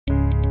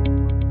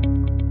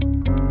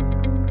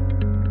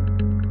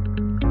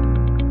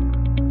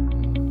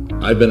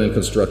I've been in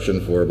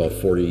construction for about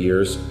 40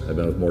 years. I've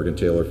been with Morgan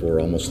Taylor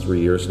for almost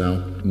 3 years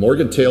now.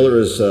 Morgan Taylor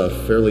is a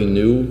fairly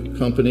new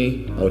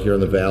company out here in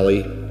the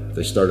Valley.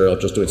 They started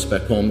out just doing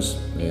spec homes,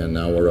 and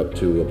now we're up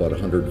to about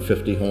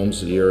 150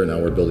 homes a year, and now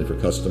we're building for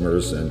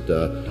customers and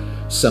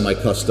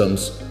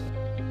semi-customs.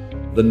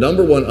 The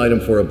number one item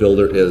for a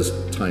builder is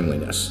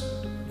timeliness.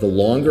 The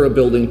longer a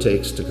building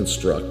takes to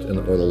construct,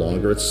 or the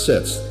longer it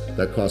sits,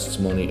 that costs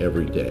money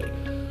every day.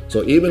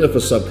 So even if a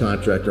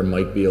subcontractor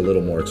might be a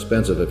little more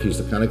expensive, if he's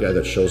the kind of guy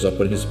that shows up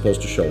when he's supposed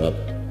to show up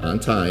on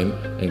time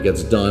and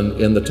gets done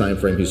in the time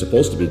frame he's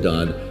supposed to be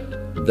done,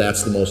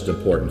 that's the most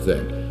important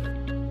thing.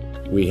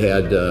 We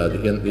had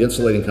the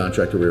insulating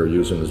contractor we were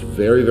using was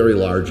very, very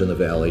large in the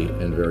Valley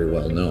and very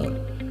well known.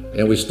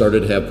 And we started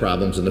to have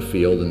problems in the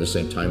field and the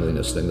same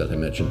timeliness thing that I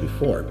mentioned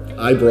before.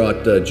 I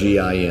brought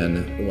GI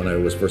in when I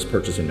was first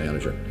purchasing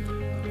manager.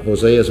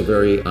 Jose is a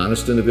very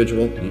honest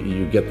individual.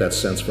 You get that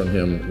sense from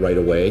him right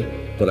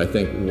away. But I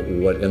think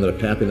what ended up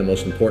happening, the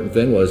most important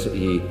thing was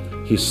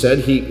he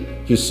said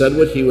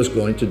what he was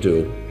going to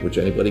do, which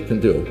anybody can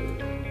do.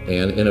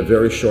 And in a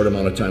very short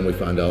amount of time, we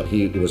found out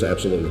he was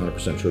absolutely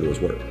 100% true to his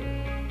word.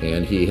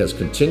 And he has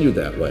continued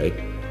that way.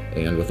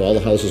 And with all the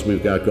houses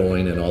we've got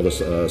going and all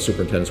the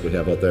superintendents we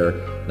have out there,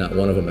 not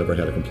one of them ever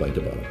had a complaint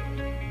about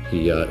him.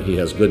 He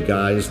has good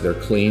guys. They're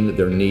clean,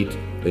 they're neat,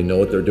 they know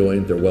what they're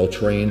doing, they're well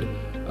trained.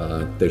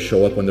 They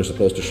show up when they're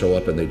supposed to show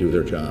up and they do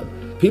their job.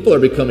 People are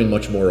becoming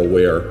much more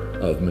aware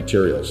of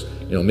materials.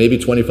 You know, maybe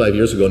 25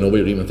 years ago,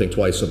 nobody would even think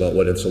twice about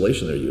what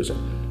insulation they're using.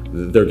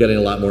 They're getting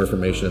a lot more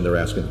information and they're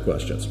asking the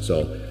questions.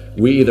 So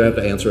we either have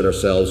to answer it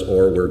ourselves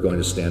or we're going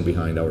to stand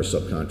behind our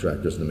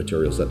subcontractors and the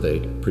materials that they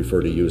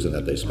prefer to use and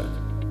that they spec.